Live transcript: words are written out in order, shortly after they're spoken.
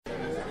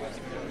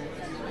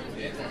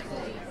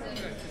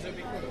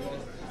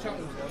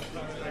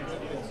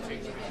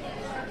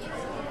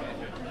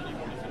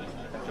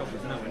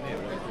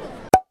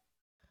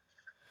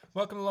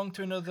welcome along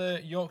to another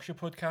Yorkshire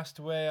podcast.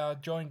 We are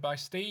joined by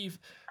Steve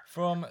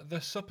from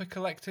the Supper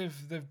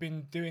Collective. They've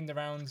been doing the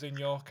rounds in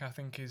York, I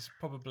think is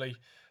probably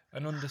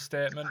an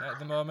understatement at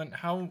the moment.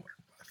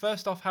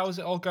 First off, how's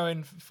it all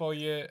going for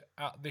you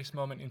at this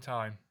moment in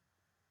time?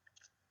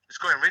 It's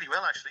going really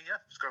well, actually, yeah.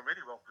 It's going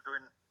really well. We're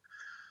doing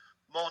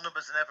more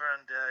numbers than ever,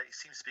 and it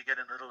seems to be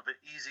getting a little bit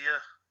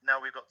easier.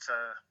 Now we've got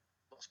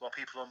lots more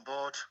people on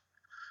board.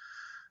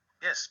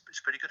 Yes,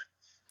 it's pretty good.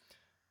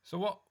 So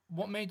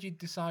what made you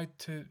decide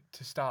to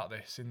start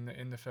this in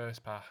the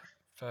first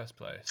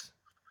place?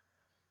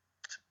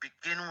 To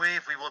begin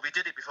with, we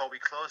did it before we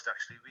closed.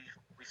 Actually, we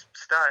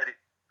started it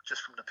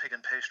just from the pig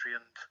and pastry,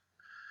 and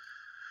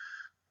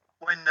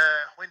when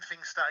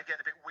things started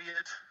getting a bit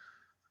weird,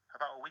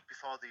 about a week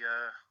before the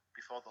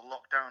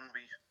lockdown,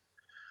 we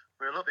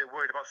were a little bit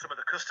worried about some of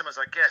the customers,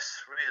 I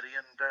guess, really,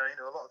 and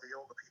a lot of the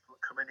older people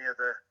that come in here,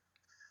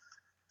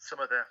 some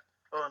of the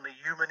only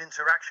human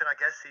interaction, I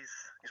guess, is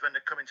when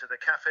they come into the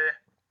cafe.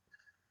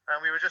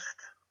 And we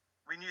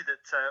knew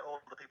that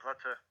all the people had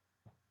to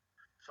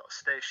sort of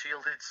stay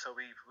shielded, so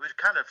we were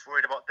kind of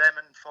worried about them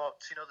and thought,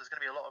 there's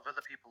going to be a lot of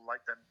other people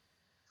like them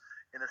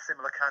in a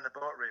similar kind of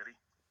boat, really.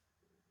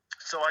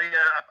 So I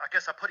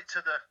guess I put it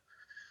to the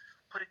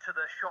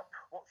shop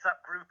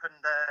WhatsApp group and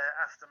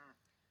asked them,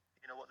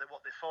 what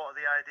they thought of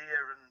the idea,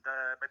 and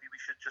maybe we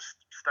should just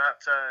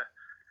start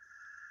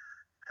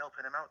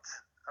helping them out.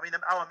 I mean,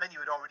 our menu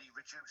had already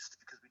reduced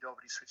because we'd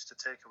already switched to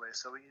takeaway.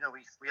 So,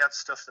 we had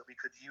stuff that we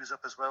could use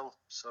up as well.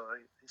 So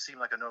it seemed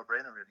like a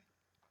no-brainer, really.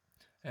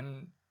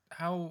 And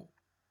how,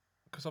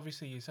 because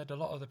obviously you said a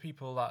lot of the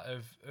people that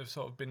have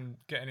sort of been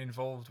getting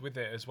involved with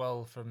it as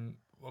well from,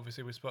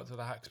 obviously we spoke to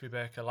the Haxby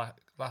Baker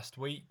last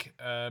week.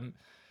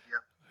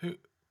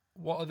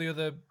 What are the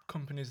other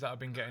companies that have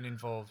been getting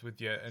involved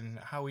with you, and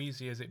how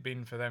easy has it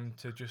been for them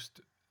to just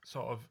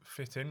sort of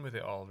fit in with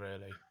it all,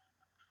 really?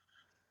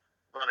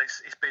 Well,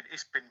 it's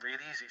been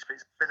really easy. It's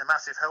been a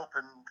massive help,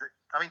 and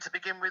I mean, to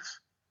begin with,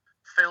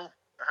 Phil,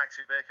 the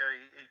Haxby Baker,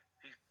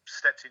 he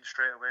stepped in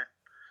straight away,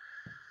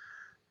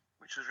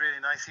 which was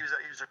really nice. He was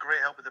a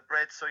great help with the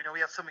bread. So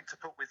we have something to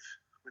put with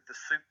the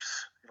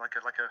soups,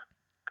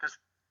 because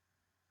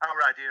our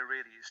idea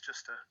really is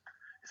just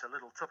it's a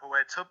little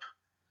Tupperware tub,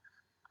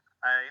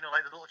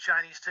 like the little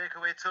Chinese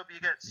takeaway tub you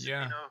get,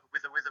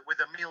 with a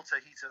meal to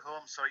heat at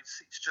home. So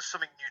it's just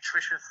something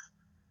nutritious.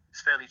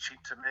 It's fairly cheap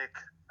to make,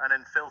 and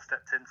then Phil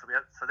stepped in, so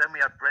then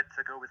we had bread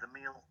to go with the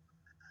meal,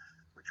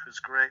 which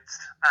was great.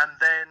 And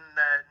then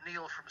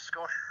Neil from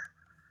Scosh,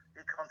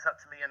 he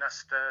contacted me and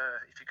asked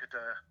if I could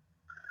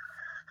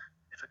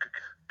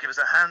give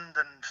us a hand,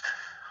 and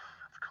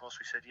of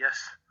course we said yes,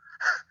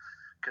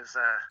 because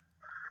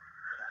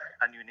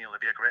I knew Neil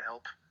would be a great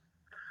help.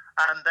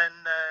 And then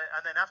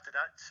after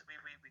that, we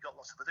got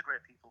lots of other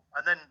great people,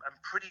 and then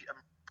pretty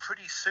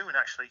soon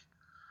actually,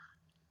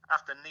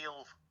 after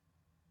Neil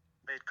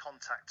made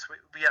contact,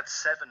 we had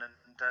 7, and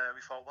we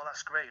thought, well,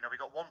 that's great. We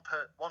got one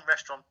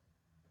restaurant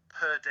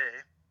per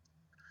day,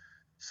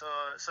 so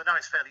now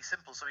it's fairly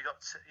simple. So we got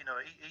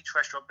each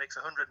restaurant makes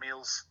 100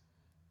 meals,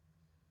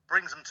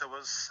 brings them to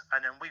us,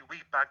 and then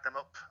we bag them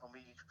up and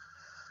we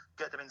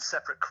get them in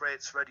separate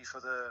crates ready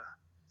for the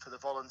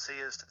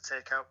volunteers to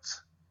take out,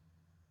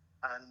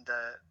 and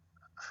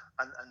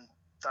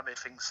that made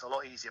things a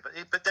lot easier.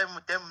 But then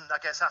I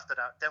guess after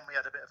that, then we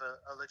had a bit of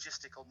a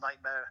logistical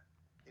nightmare.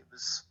 It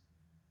was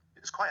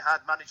quite hard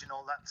managing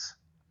all that,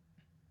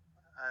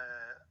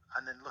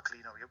 and then luckily,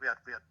 we had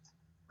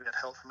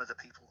help from other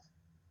people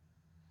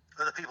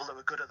that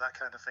were good at that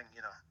kind of thing,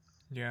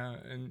 Yeah,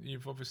 and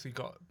you've obviously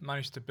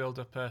managed to build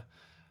up a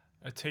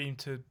team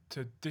to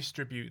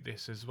distribute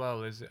this as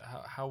well. Is it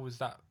how was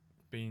that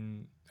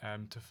been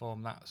to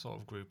form that sort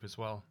of group as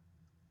well?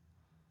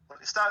 Well,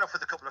 it started off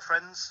with a couple of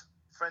friends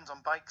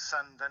on bikes,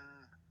 and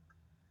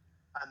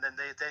then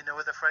they know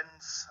other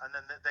friends, and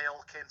then they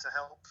all came to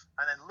help.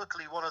 And then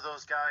luckily one of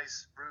those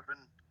guys,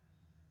 Ruben,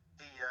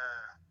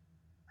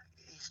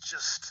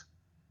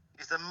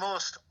 he's the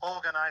most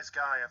organised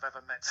guy I've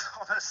ever met,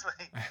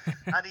 honestly.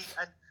 and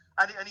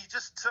he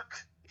just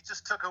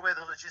took away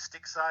the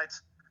logistics side,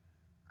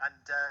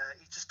 and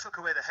he just took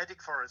away the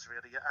headache for us,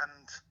 really.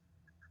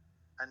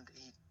 And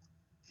he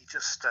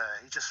just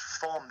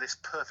formed this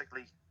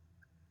perfectly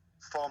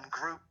formed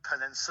group,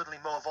 and then suddenly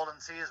more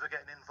volunteers were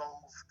getting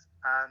involved.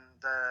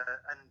 And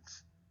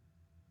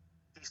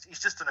he's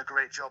just done a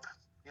great job.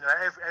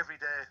 Every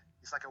day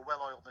it's like a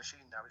well-oiled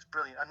machine now. It's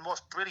brilliant. And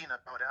what's brilliant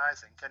about it, I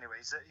think, anyway,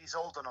 is that he's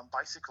all done on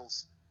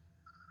bicycles.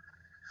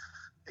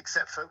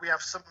 Except for we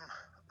have some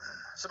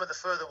of the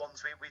further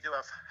ones. We do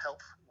have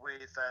help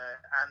with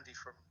Andy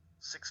from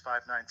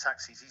 659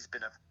 Taxis. He's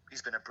been a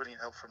brilliant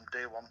help from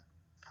day one.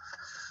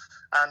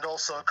 And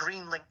also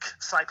Greenlink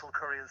Cycle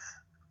Couriers.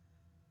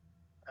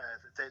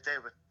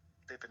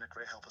 They've been a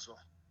great help as well.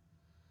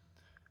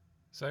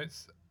 So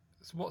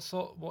what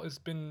has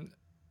been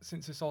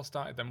since this all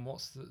started then?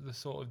 What's the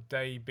sort of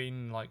day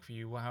been like for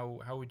you?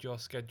 How would your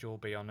schedule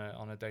be on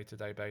a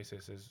day-to-day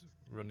basis as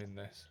running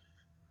this?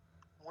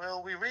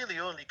 Well, we really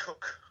only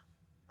cook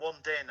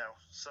one day now.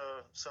 So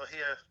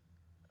here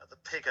the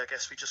pig, I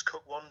guess we just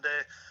cook one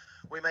day.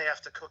 We may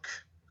have to cook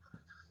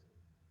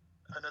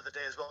another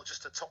day as well,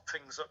 just to top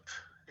things up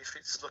if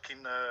it's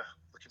looking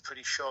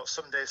pretty short.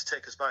 Some days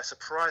take us by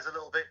surprise a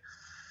little bit.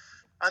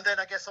 And then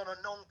I guess on a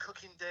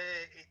non-cooking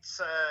day, it's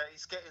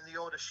getting the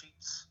order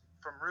sheets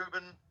from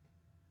Ruben,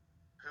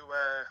 who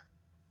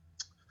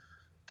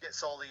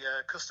gets all the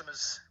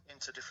customers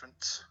into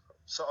different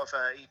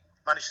he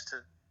manages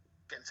to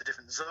get into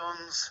different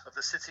zones of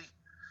the city.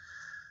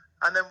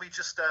 And then we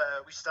just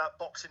we start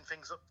boxing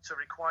things up to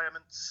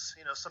requirements.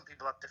 Some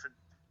people have different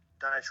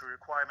dietary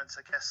requirements,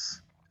 I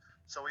guess.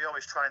 So we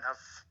always try and have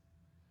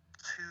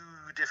 2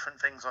 different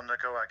things on the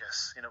go, I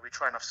guess. We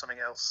try and have something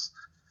else.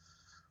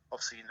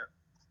 Obviously,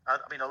 I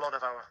mean, a lot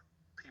of our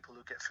people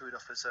who get food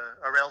off us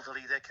are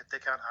elderly. They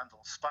can't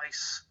handle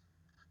spice.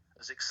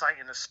 As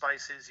exciting as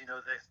spice is, they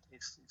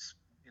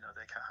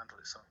can't handle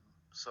it.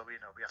 So we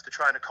have to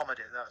try and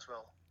accommodate that as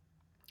well.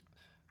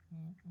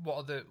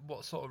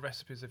 What sort of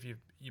recipes have you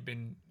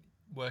been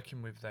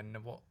working with then?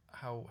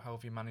 How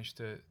have you managed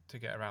to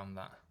get around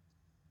that?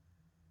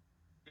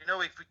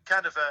 We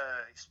kind of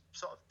it's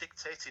sort of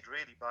dictated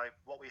really by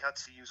what we had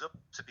to use up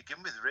to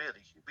begin with.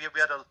 Really, we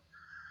had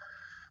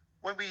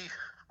when we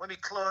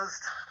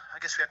closed, I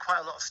guess we had quite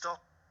a lot of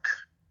stock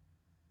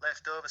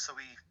left over, so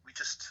we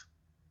just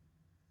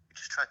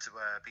tried to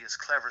be as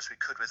clever as we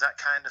could with that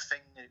kind of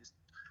thing.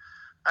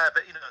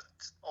 But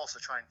also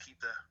try and keep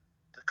the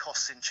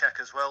costs in check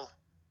as well.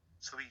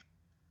 So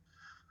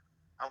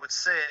I would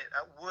say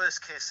at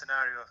worst case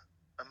scenario,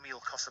 a meal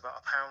costs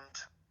about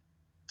 £1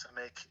 to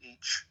make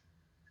each.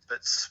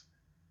 But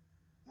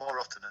more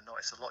often than not,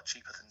 it's a lot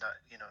cheaper than that.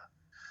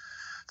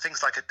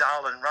 Things like a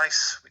dal and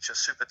rice, which are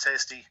super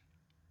tasty,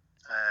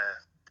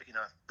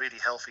 really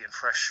healthy and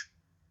fresh.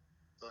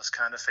 Those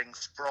kind of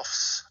things,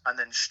 broths, and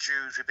then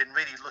stews. We've been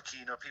really lucky.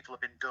 People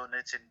have been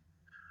donating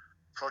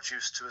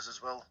produce to us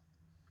as well.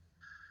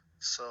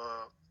 So,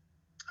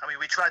 I mean,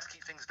 we tried to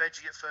keep things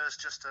veggie at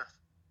first, just to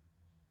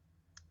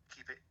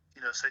keep it,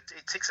 so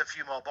it ticks a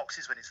few more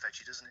boxes when it's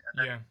veggie, doesn't it?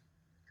 And then,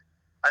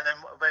 and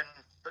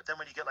then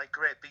when you get like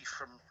great beef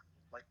from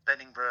like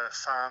Benningborough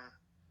Farm,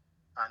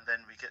 and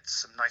then we get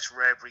some nice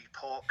rare breed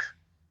pork,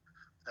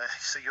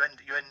 so you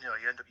end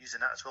up using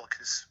that as well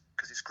because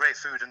it's great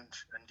food and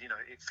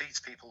it feeds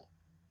people.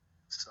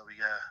 So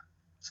we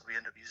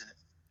end up using it.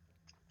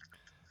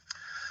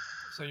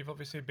 So you've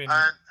obviously been.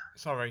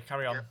 Sorry,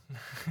 carry on. Yeah.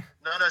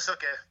 No, it's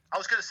okay. I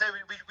was going to say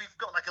we've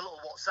got like a little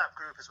WhatsApp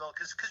group as well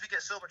because we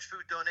get so much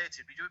food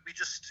donated. We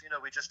just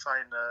try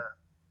and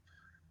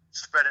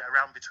spread it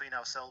around between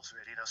ourselves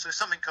really. So if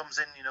something comes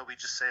in, we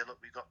just say,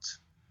 look, we got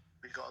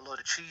a load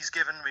of cheese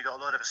given, we got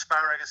a load of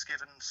asparagus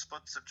given,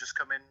 spuds have just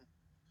come in.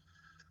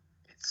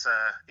 It's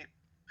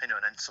and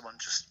then someone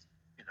just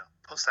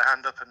puts their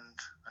hand up and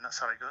that's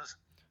how it goes.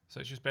 So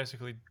it's just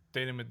basically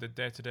dealing with the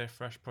day-to-day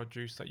fresh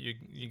produce that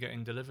you're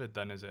getting delivered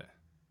then, is it?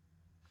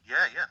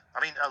 Yeah.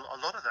 I mean, a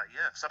lot of that,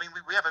 yeah. So I mean,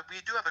 we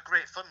do have a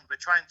great fund. We're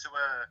trying to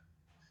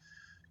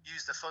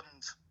use the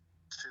fund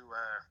to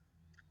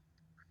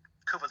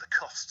cover the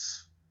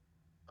costs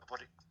of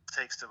what it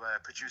takes to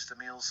produce the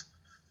meals.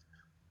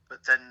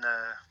 But then,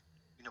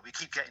 we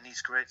keep getting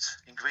these great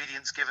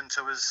ingredients given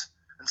to us.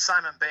 And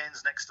Simon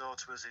Baines next door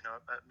to us,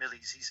 at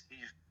Millie's,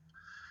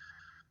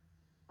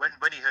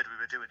 when he heard we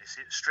were doing this,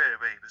 straight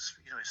away he was,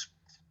 he's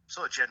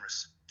so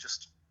generous.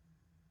 Just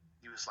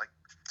he was like,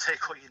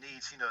 take what you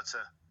need, to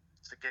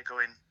get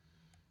going.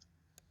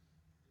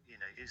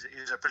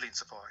 He's a brilliant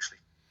support actually.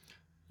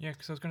 Yeah,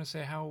 because I was going to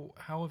say, how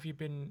have you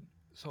been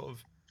sort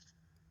of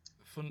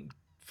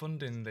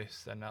funding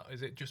this then?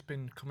 Is it just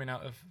been coming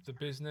out of the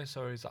business,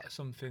 or is that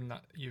something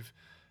that you've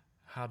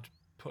had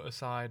put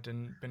aside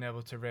and been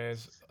able to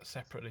raise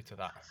separately to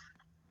that?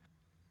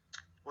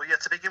 Well, yeah,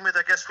 to begin with,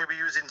 I guess we were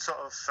using sort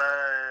of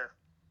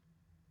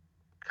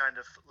kind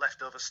of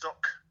leftover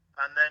stock,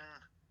 and then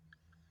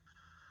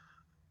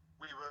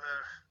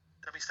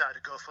we started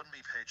a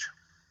GoFundMe page,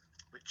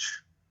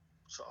 which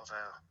sort of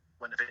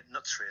went a bit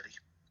nuts, really.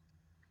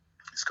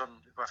 It's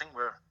gone. I think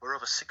we're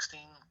over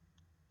 16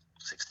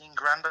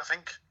 grand, I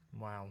think.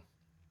 Wow.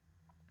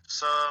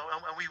 So,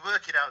 and we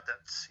work it out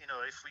that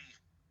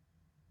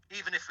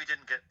even if we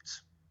didn't get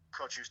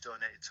produce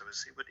donated to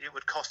us, it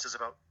would cost us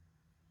about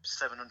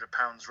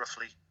 £700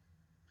 roughly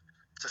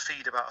to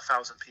feed about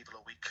 1,000 people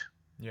a week.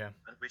 Yeah.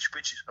 And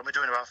we're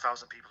doing about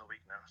 1,000 people a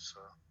week now. So.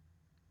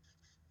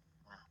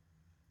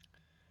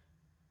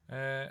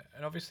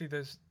 And obviously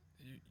there's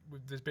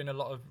been a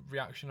lot of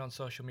reaction on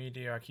social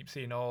media. I keep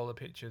seeing all the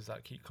pictures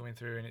that keep coming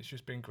through, and it's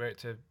just been great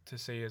to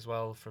see as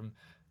well from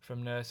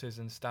nurses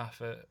and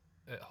staff at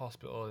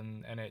hospital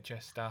and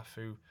NHS staff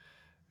who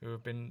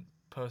have been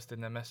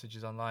posting their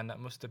messages online. That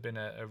must have been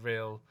a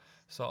real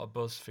sort of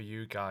buzz for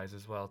you guys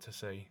as well to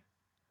see.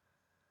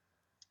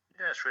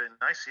 Yeah, it's really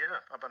nice. Yeah,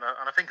 and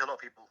I think a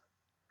lot of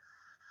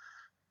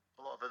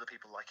other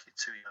people like it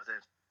too.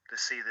 They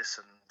see this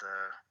and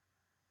I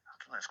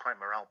don't know. It's quite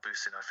morale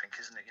boosting, I think,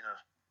 isn't it?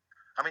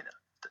 I mean,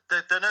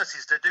 the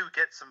nurses, they do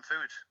get some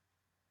food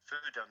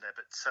down there,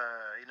 but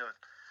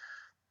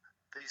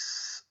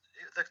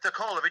the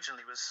call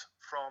originally was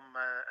from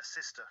a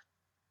sister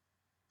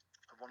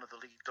of one of the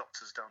lead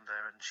doctors down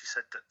there, and she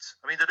said that,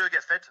 I mean, they do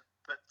get fed,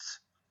 but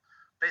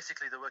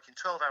basically they're working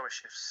 12-hour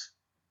shifts,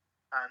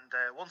 and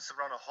once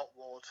they're on a hot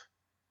ward,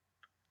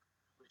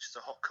 which is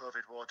a hot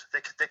COVID ward,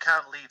 they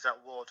can't leave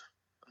that ward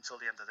until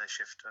the end of their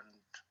shift. And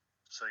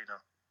so,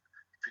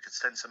 if we could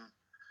send some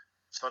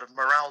sort of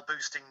morale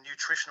boosting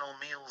nutritional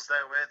meals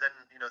their way, then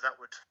that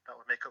would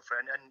make up for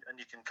it. And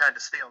you can kind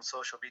of see on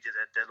social media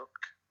that they look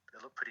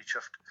pretty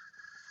chuffed,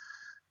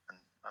 and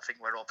I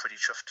think we're all pretty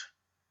chuffed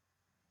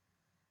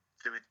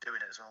doing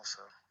it as well.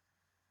 So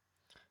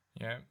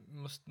yeah,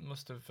 must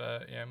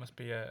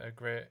be a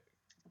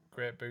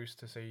great boost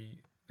to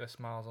see the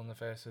smiles on the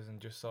faces, and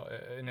just sort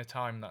of in a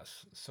time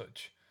that's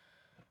such.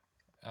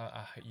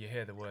 You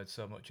hear the word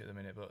so much at the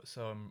minute, but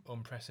so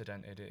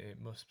unprecedented. It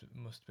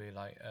must be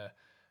like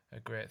a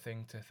great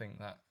thing to think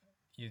that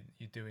you're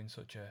doing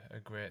such a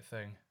great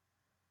thing.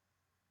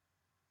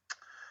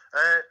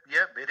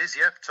 Yeah, it is.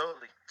 Yeah,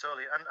 totally.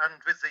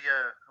 And with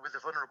the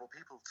vulnerable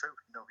people too.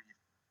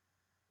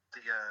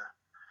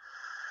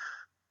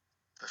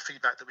 The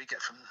feedback that we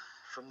get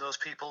from those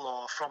people,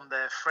 or from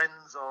their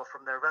friends, or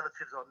from their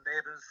relatives or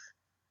neighbours,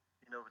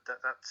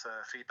 that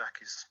feedback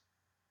is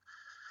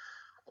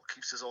what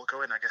keeps us all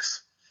going, I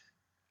guess.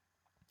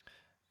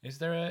 Is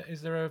there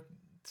a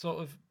sort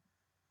of,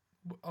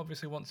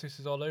 obviously once this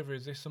is all over,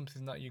 is this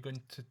something that you're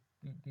going to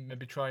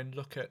maybe try and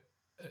look at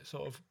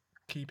sort of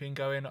keeping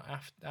going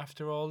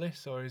after all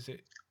this, or is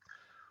it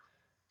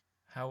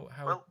how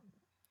Well,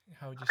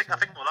 how do you I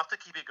think we'll have to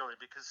keep it going,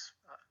 because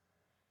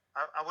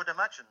I would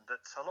imagine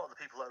that a lot of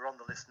the people that are on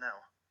the list now,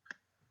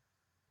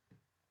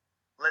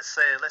 let's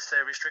say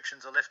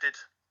restrictions are lifted,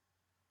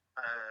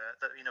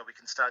 that we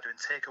can start doing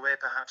takeaway,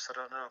 perhaps. I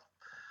don't know.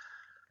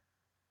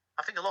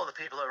 I think a lot of the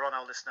people that are on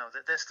our list now,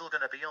 they're still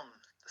going to be on.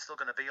 They're still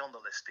going to be on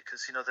the list,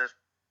 because there's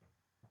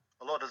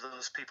a lot of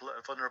those people that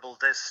are vulnerable.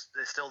 They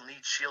still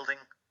need shielding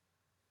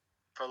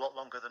for a lot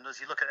longer than us.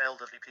 You look at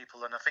elderly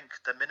people, and I think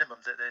the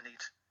minimum that they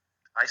need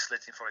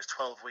isolating for is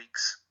 12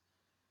 weeks.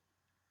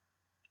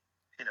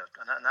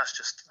 And that's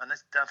just, and I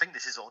think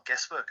this is all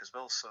guesswork as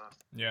well. So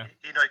yeah,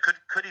 it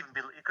could even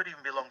be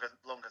longer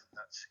than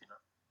that.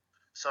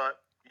 So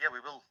yeah,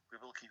 we will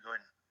keep going.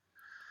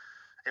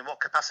 In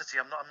what capacity,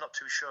 I'm not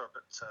too sure,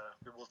 but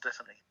we will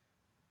definitely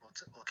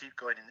we'll keep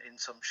going in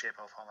some shape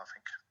or form, I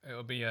think.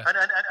 It'll be and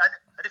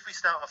if we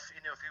start off,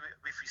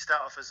 if we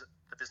start off as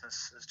the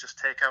business as just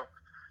takeout,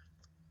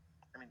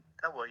 I mean,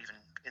 that won't even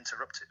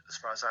interrupt it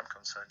as far as I'm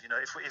concerned.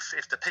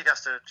 If the pig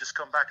has to just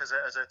come back as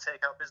a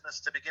takeout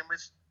business to begin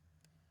with,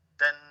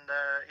 then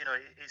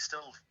it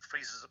still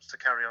frees us up to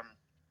carry on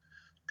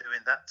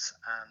doing that,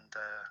 and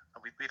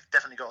we've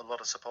definitely got a lot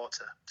of support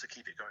to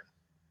keep it going.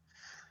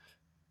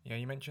 Yeah,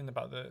 you mentioned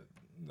about the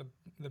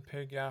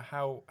pig. Yeah,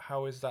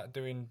 how is that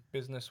doing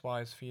business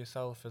wise for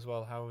yourself as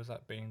well? How is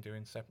that doing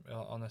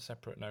on a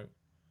separate note?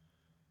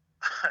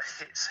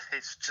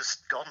 It's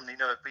just gone. We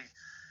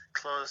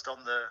closed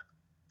on the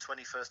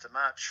 21st of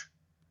March.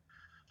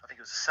 I think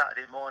it was a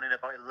Saturday morning,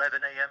 about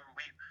 11 a.m.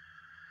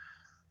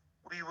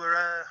 We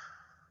were.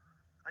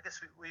 I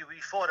guess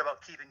we thought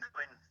about keeping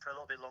going for a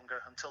little bit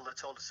longer until they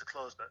told us to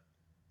close, but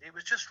it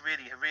was just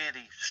really,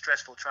 really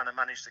stressful trying to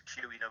manage the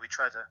queue. We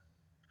tried to,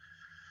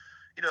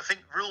 I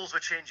think rules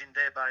were changing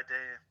day by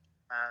day,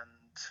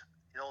 and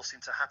it all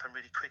seemed to happen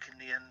really quick in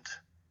the end.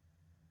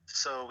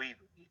 So it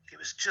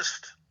was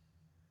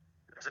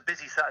a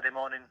busy Saturday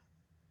morning,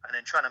 and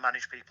then trying to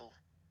manage people.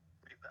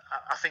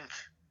 I think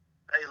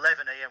at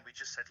 11 a.m. we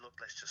just said,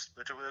 look,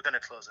 we're going to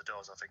close the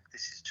doors. I think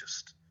this is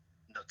just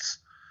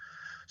nuts.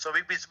 So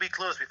we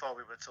closed before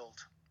we were told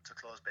to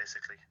close,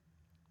 basically.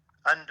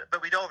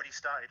 But we'd already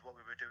started what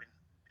we were doing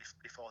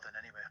before then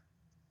anyway.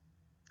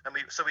 And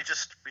we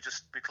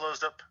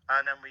closed up,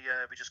 and then we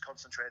just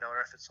concentrated our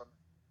efforts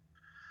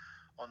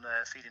on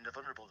feeding the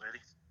vulnerable,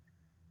 really.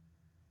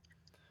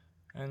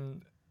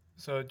 And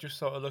so, just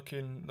sort of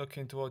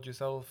looking towards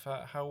yourself,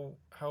 how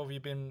have you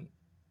been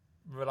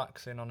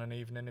relaxing on an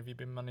evening? Have you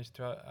been managed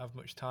to have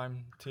much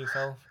time to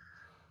yourself?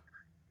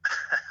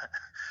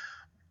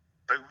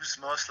 Booze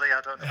mostly, I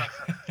don't know.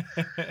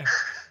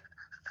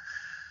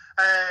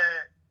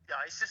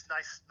 Yeah, it's just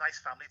nice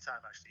family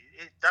time, actually.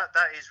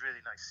 That is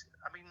really nice.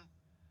 I mean,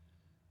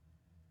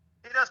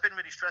 it has been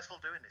really stressful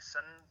doing this,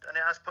 and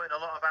it has put in a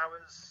lot of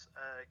hours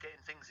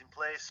getting things in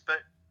place,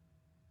 but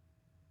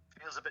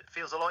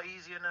feels a lot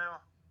easier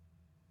now,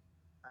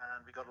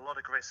 and we got a lot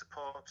of great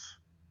support.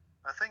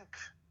 I think,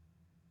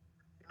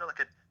 on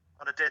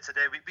a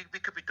day-to-day, we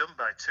could be done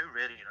by 2,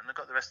 really, and I've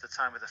got the rest of the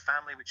time with the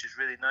family, which is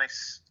really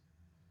nice.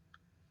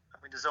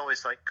 I mean, there's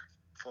always like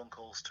phone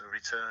calls to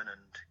return and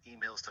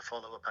emails to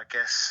follow up, I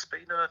guess. But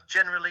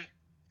generally,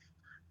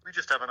 we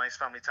just have a nice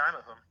family time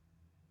at home.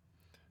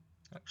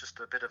 Just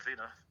a bit of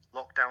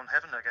lockdown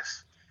heaven, I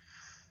guess.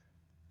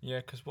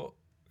 Yeah,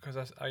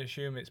 because I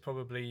assume it's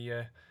probably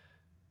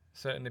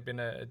certainly been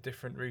a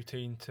different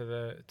routine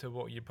to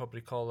what you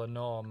probably call a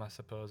norm, I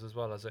suppose, as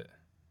well, has it?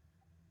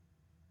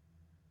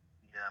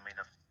 Yeah, I mean,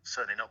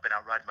 certainly not been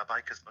out riding my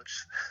bike as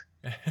much.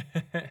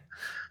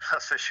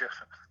 That's for sure.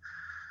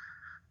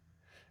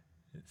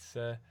 It's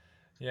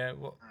yeah.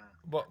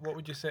 What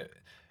would you say?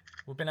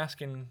 We've been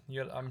asking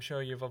you. I'm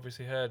sure you've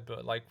obviously heard,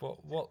 but like, what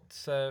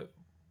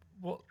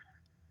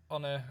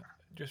on a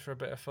just for a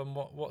bit of fun?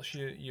 What's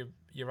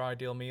your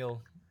ideal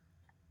meal?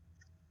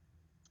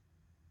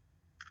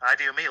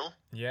 Ideal meal?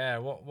 Yeah.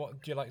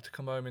 What do you like to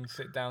come home and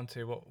sit down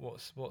to?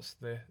 What's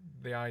the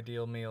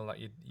ideal meal that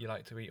you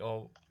like to eat,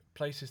 or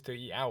places to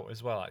eat out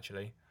as well?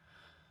 Actually.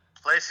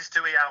 Places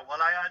to eat out.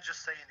 Well, I am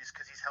just saying this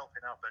because he's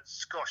helping out, but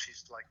Scosh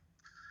is like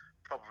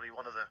probably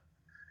one of the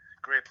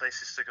great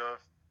places to go.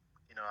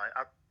 You know,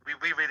 we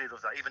really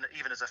love that. Even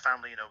as a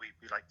family, you know,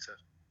 we like to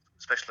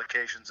special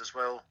occasions as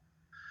well.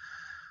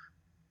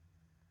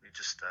 We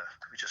just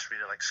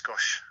really like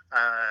Scosh.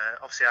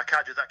 Obviously, I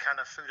can't do that kind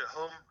of food at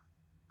home.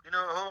 You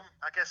know, at home,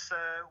 I guess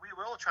we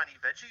all try and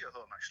eat veggie at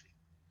home. Actually,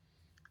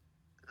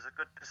 there's a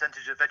good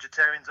percentage of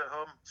vegetarians at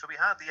home, so we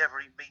hardly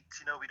ever eat meat.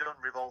 You know, we don't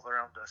revolve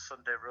around a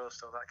Sunday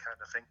roast or that kind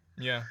of thing.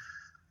 Yeah.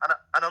 And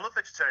I love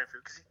vegetarian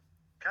food because it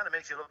kind of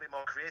makes you a little bit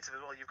more creative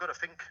as well. You've got to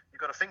think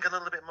a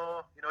little bit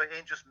more. You know, it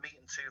ain't just meat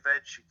and two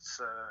veg.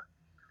 It's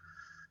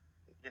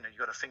you know,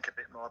 you've got to think a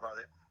bit more about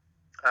it.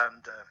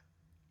 And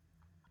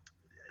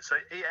so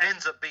it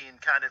ends up being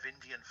kind of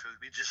Indian food.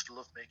 We just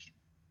love making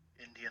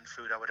Indian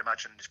food. I would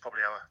imagine it's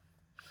probably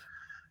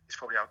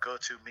our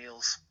go-to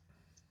meals.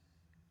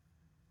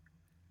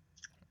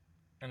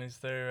 And is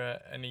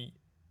there any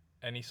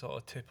sort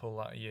of tipple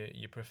that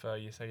you prefer?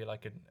 You say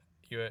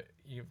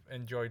you've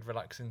enjoyed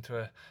relaxing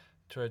to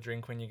a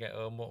drink when you get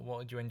home. What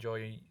would you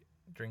enjoy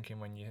drinking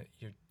when you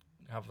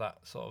have that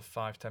sort of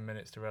 5-10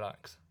 minutes to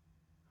relax?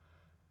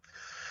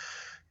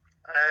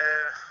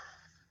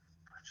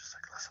 Just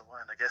a glass of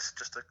wine, I guess.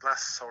 Just a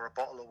glass or a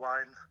bottle of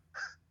wine.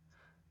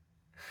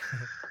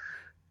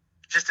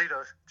 just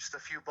a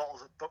few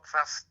bottles of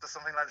Buckfast or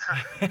something like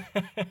that.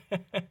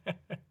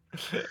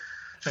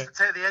 Just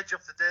to take the edge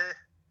off the day.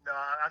 No,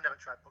 I've never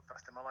tried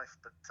Buckfast in my life,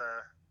 but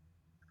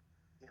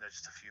you know,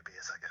 just a few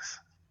beers, I guess.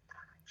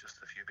 Just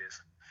a few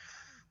beers.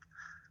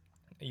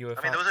 I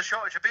mean, there was a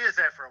shortage of beers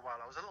there for a while.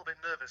 I was a little bit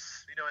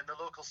nervous. You know, in the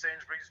local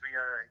Sainsbury's, we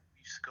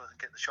used to go and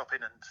get the shop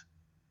in, and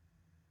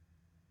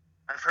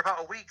for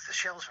about a week, the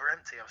shelves were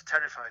empty. I was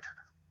terrified.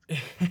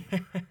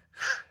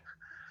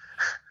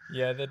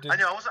 Yeah, they did. I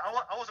know. I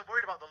wasn't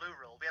worried about the loo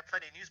roll. We had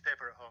plenty of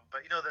newspaper at home,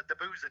 but you know, the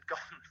booze had gone.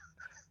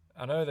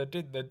 I know they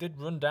did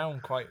run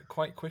down quite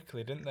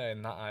quickly, didn't they,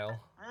 in that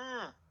aisle?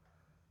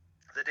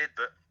 They did,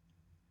 but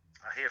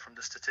I hear from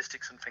the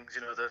statistics and things,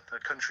 you know, the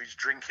country's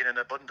drinking in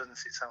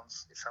abundance. It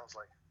sounds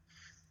like.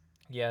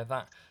 Yeah,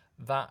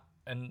 that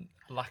and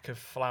lack of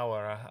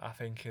flour, I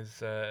think,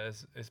 has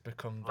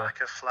become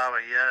lack of flour.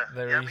 Yeah,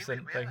 the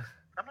recent thing.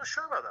 I'm not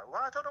sure about that.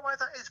 Well, I don't know why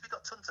that is. We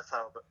got tons of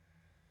flour, but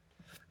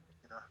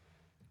you know,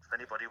 if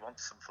anybody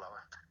wants some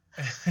flour,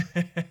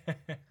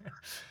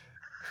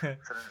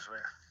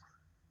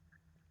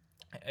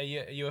 Are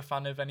you a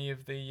fan of any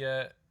of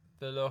the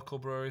local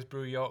breweries?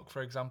 Brew York,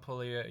 for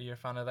example. Are you a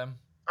fan of them?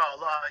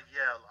 Oh,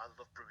 yeah, I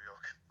love Brew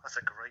York. That's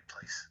a great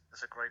place.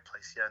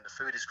 Yeah, and the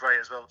food is great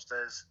as well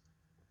upstairs.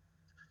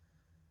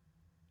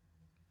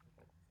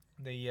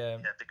 Yeah,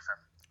 big fan.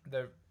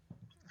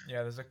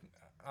 There's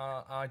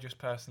I just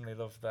personally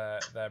love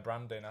their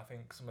branding. I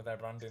think some of their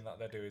branding that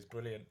they do is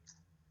brilliant.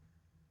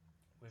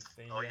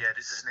 Yeah,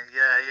 this isn't it.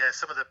 Yeah.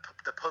 Some of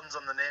the puns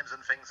on the names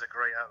and things are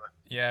great, aren't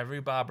they? Yeah,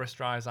 Rhubarb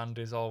Streisand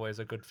is always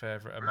a good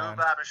favourite of mine.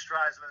 Rhubarb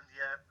Streisand,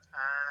 yeah,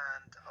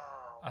 and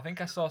I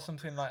think I saw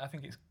something like, I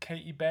think it's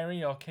Katy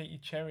Berry or Katy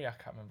Cherry. I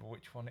can't remember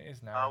which one it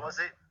is now. Oh, was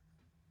it?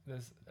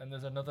 There's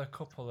another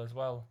couple as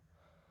well.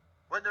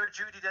 Wasn't there a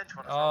Judi Dench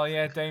one as well? Oh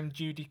yeah, Dame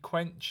Judy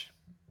Quench.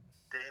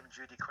 Dame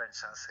Judy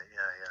Quench, that's it.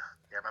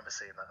 Yeah. I remember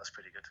seeing that. That's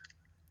pretty good.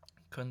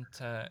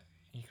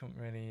 You couldn't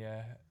really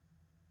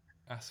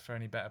ask for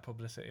any better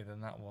publicity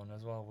than that one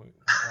as well.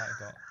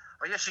 Got.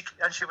 Oh yeah, she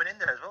went in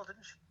there as well,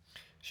 didn't she?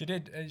 She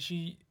did.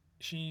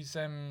 She's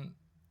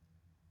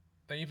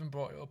they even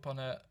brought it up on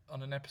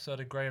an episode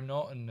of Graham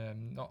Norton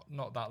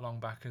not that long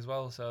back as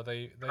well. So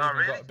they even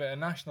really? got a bit of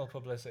national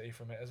publicity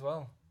from it as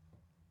well.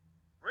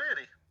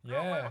 Really? Yeah.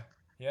 Oh, wow.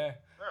 Yeah.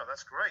 Oh,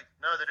 that's great.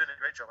 No, they're doing a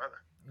great job, aren't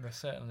they? They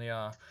certainly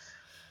are.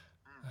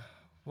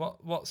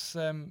 What's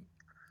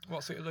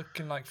it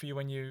looking like for you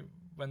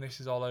when this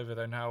is all over?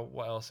 Then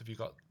what else have you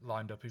got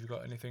lined up? Have you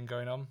got anything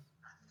going on?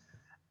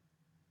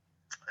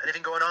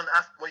 Anything going on?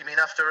 What you mean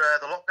after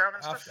the lockdown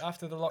and stuff?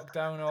 After the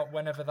lockdown or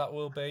whenever that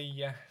will be,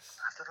 yes.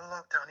 After the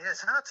lockdown, yeah.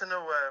 It's hard to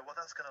know what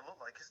that's going to look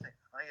like, isn't it?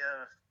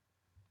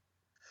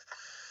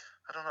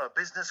 I don't know.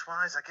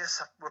 Business-wise, I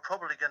guess we're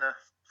probably going to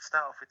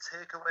start off with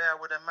takeaway, I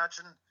would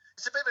imagine.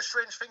 It's a bit of a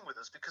strange thing with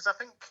us because I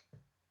think,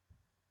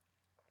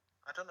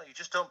 I don't know, you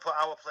just don't put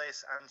our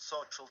place and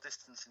social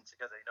distancing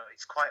together. You know,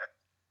 it's quite a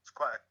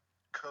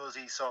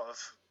cozy sort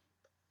of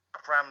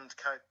crammed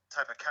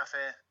type of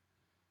cafe,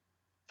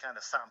 kind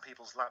of sat on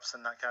people's laps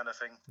and that kind of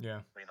thing.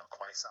 Yeah. I mean, not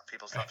quite sat on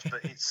people's laps,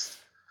 but it's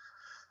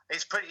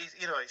pretty,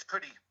 you know, it's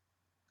pretty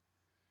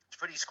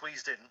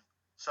squeezed in.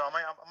 So I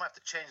might have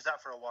to change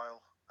that for a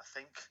while. I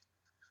think.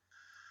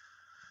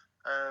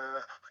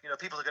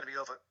 People are going to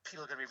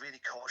be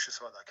really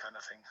cautious about that kind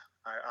of thing.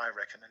 I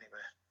reckon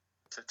anyway.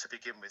 To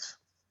begin with,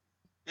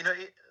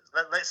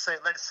 let's say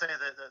that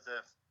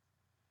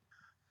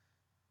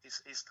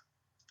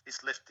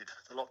it's lifted.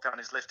 The lockdown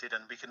is lifted,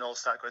 and we can all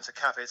start going to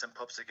cafes and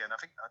pubs again.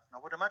 I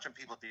would imagine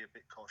people would be a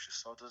bit cautious.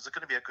 So there's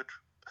going to be a good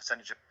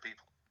percentage of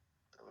people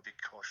that will be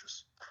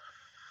cautious.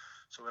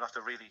 So we'll have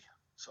to really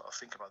sort of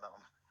think about that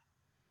one.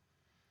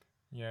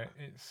 Yeah,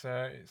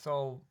 it's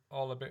all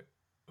a bit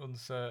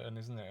uncertain,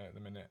 isn't it, at the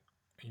minute?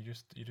 You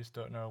just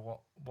don't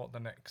know what the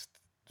next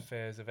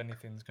phase of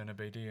anything's going to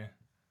be, do you?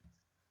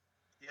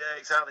 Yeah,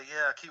 exactly.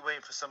 Yeah, I keep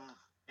waiting for some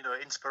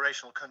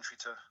inspirational country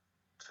to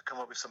come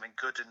up with something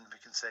good, and we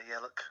can say, yeah,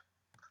 look,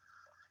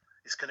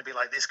 it's going to be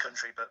like this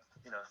country, but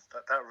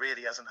that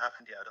really hasn't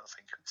happened yet. I don't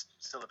think it's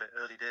still a bit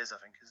early days. I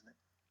think, isn't it?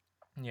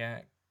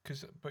 Yeah,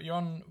 but you're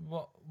on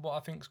what I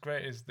think's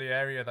great is the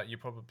area that you're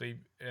probably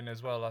in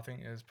as well. I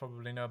think there's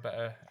probably no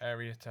better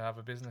area to have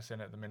a business in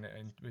at the minute,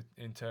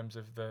 in terms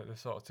of the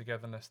sort of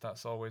togetherness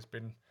that's always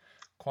been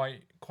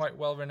quite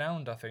well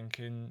renowned. I think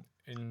in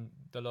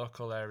the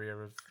local area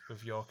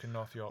of York and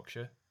North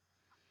Yorkshire.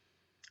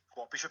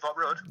 What, Bishop Hop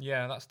Road?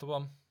 Yeah, that's the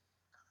one.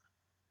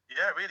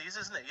 Yeah, it really is,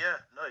 isn't it? Yeah,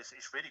 no, it's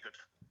really good.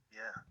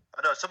 Yeah,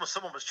 I know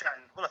someone was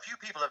chatting. Well, a few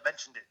people have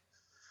mentioned it,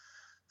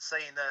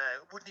 saying,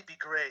 wouldn't it be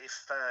great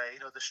if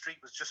the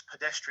street was just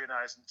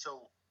pedestrianised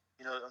until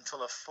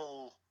a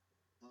full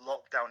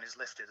lockdown is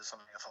lifted or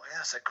something. I thought, yeah,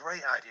 that's a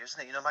great idea, isn't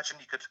it? Imagine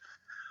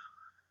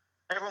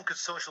everyone could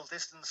social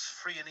distance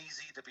free and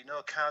easy. There'd be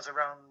no cars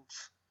around.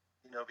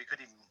 We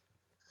could even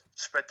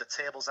spread the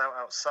tables out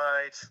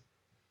outside.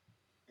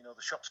 The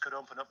shops could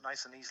open up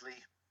nice and easily.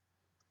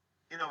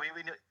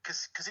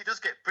 Because it does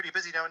get pretty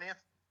busy down here.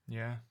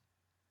 Yeah.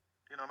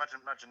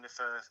 Imagine if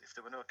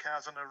there were no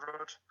cars on the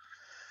road.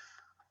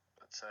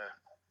 But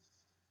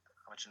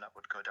I imagine that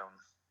would go down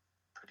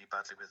pretty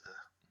badly with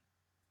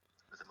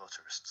the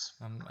motorists.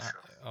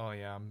 Sure. Oh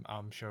yeah,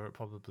 I'm sure it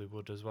probably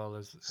would as well,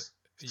 as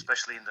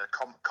especially in the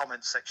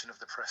comment section of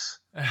the press.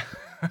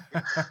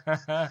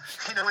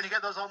 When you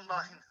get those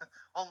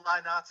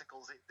online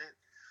articles,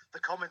 the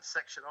comment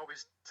section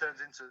always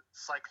turns into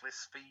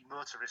cyclists v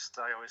motorists.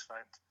 I always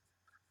find.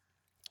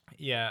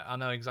 Yeah, I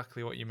know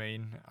exactly what you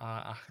mean.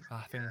 I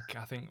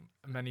think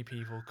many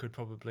people could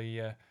probably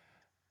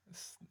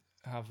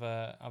have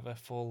a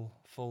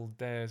full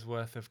day's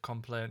worth of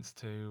complaints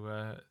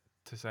to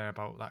say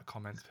about that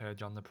comments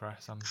page on the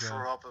press. I'm sure.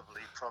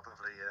 Probably,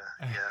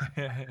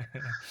 yeah.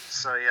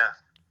 So yeah,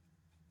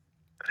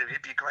 but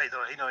it'd be great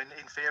though. In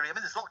theory, I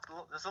mean,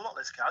 there's a lot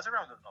less cars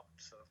around at the moment,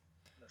 so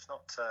it's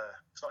not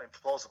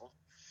implausible.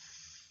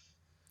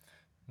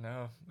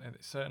 No,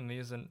 it certainly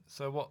isn't.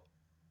 So what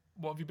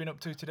have you been up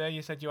to today?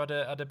 You said you had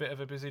a bit of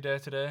a busy day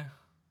today.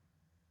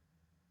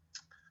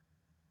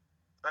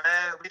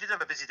 We did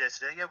have a busy day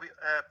today. Yeah, we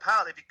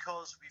partly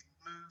because we've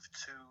moved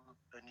to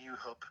a new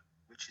hub,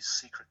 which is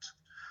secret.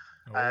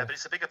 But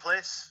it's a bigger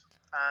place,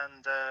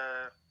 and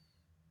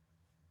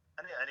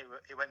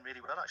it went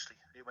really well actually.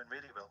 It went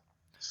really well.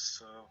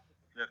 So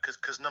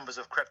because numbers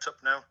have crept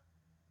up now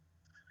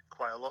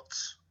quite a lot.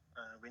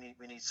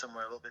 We need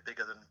somewhere a little bit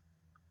bigger than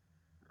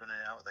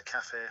running out of the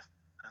cafe,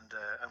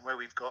 and where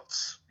we've got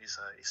is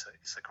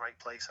a great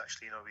place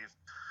actually. We've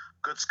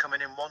goods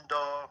coming in one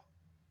door,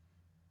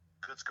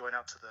 goods going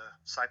out to the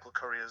cycle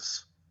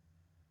couriers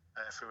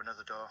through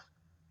another door.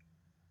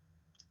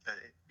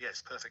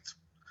 It's perfect.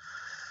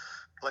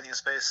 Plenty of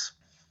space.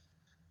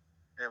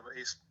 Yeah,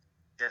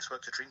 it's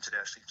worked a dream today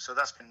actually. So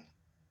that's been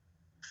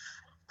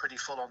pretty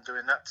full on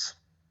doing that.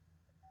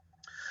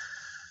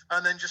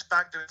 And then just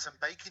back doing some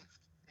baking,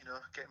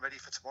 getting ready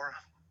for tomorrow.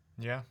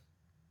 Yeah.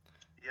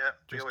 Yeah,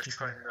 we always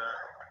try and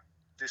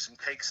do some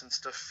cakes and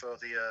stuff for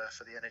the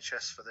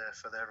NHS for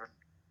their run.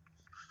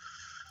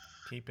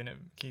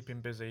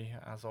 Keeping busy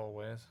as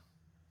always.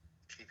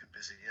 Keeping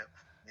busy, yeah.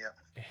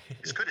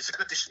 It's good. It's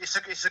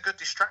a good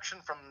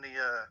distraction from the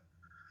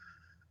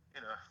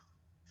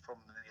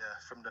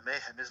from the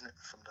mayhem, isn't it?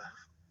 From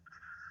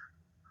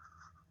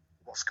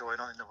what's going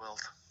on in the world.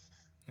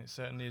 It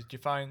certainly is. Do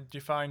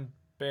you find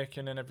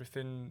baking and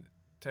everything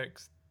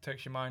takes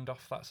your mind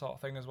off that sort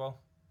of thing as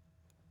well?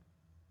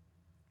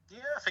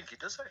 Yeah, I think it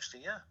does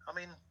actually. Yeah, I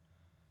mean,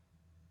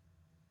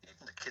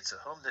 even the kids at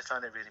home, they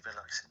find it really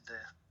relaxing.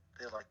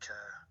 They like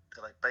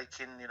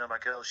baking. My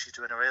girl, she's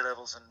doing her A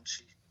levels, and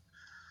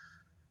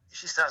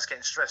she starts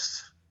getting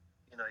stressed.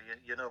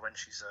 You know when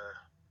she's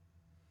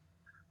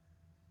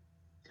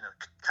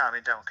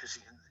calming down because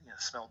you can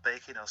smell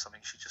baking or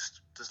something. She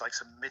just does like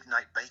some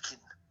midnight baking.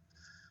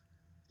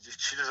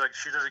 She does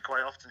it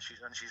quite often. She's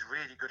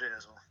really good at it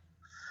as well.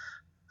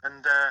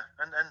 And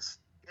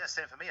yeah,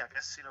 same for me, I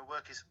guess.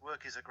 Work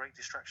is a great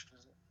distraction,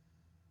 isn't it?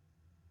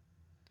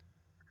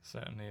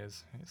 Certainly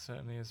is. It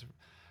certainly is.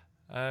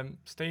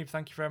 Steve,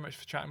 thank you very much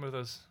for chatting with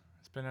us.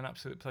 It's been an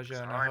absolute pleasure,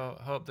 and I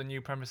hope the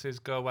new premises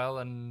go well.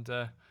 And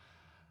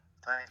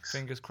thanks.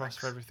 Fingers crossed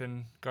for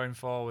everything going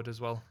forward as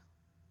well.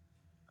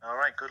 All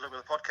right. Good luck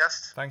with the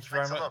podcast. Thank you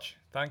very much.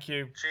 Thank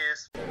you.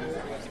 Cheers.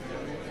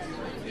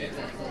 Job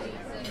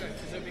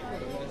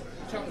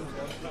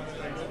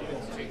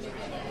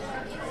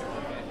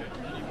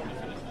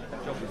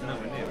was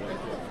nowhere near